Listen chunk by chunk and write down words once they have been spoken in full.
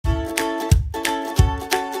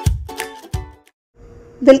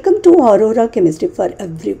Welcome to Aurora Chemistry for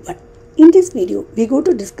everyone. In this video, we go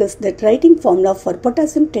to discuss the writing formula for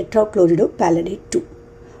potassium tetrachloridopalladate 2.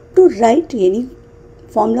 To write any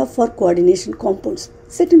formula for coordination compounds,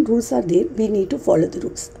 certain rules are there. We need to follow the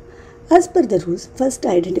rules. As per the rules, first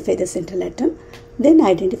identify the central atom, then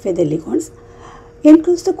identify the ligands,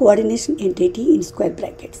 enclose the coordination entity in square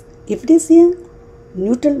brackets. If it is a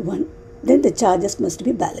neutral one, then the charges must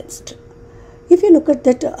be balanced. If you look at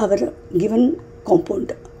that our given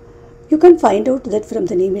compound, you can find out that from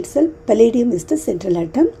the name itself, palladium is the central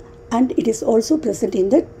atom and it is also present in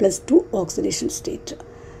that +2 oxidation state.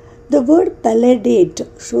 The word palladate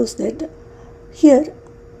shows that here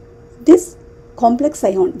this complex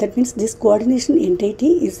ion, that means this coordination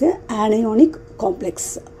entity is a anionic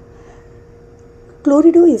complex.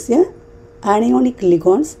 Chlorido is a anionic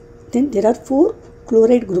ligands, then there are 4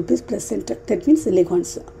 chloride group is present, that means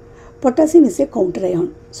ligands. Potassium is a counter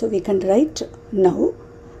ion. So we can write now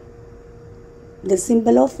the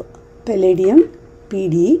symbol of palladium,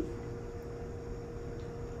 Pd.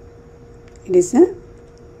 It is a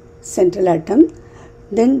central atom.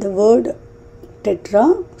 Then the word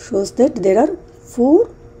tetra shows that there are 4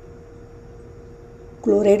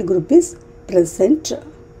 chloride group is present.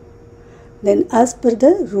 Then as per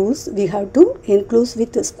the rules, we have to enclose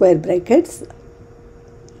with square brackets.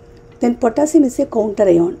 Then potassium is a counter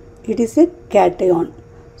ion. It is a cation.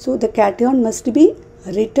 So the cation must be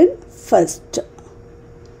written first.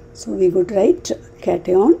 So we could write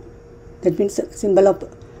cation. That means symbol of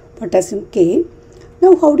potassium K.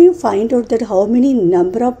 Now how do you find out that how many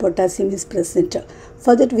number of potassium is present?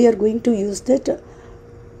 For that we are going to use that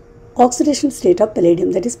oxidation state of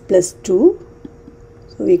palladium, that is +2.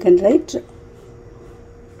 So we can write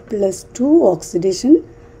 +2 oxidation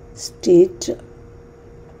state,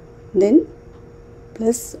 then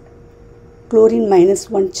plus chlorine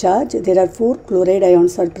 -1 charge. There are 4 chloride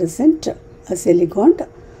ions are present as a ligand.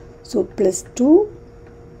 So +2,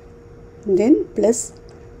 then plus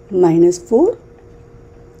 -4,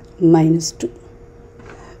 -2.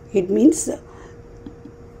 It means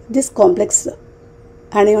this complex,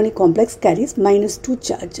 anionic complex, carries -2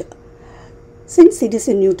 charge. Since it is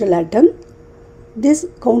a neutral atom, this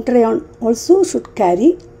counter ion also should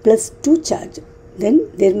carry +2 charge. Then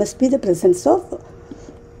there must be the presence of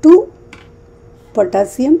 2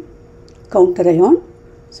 potassium counter ion.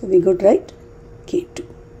 So we could write K2.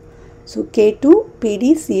 So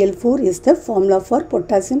K2PdCl4 is the formula for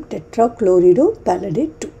potassium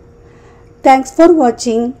tetrachloridopalladate 2. Thanks for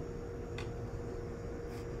watching.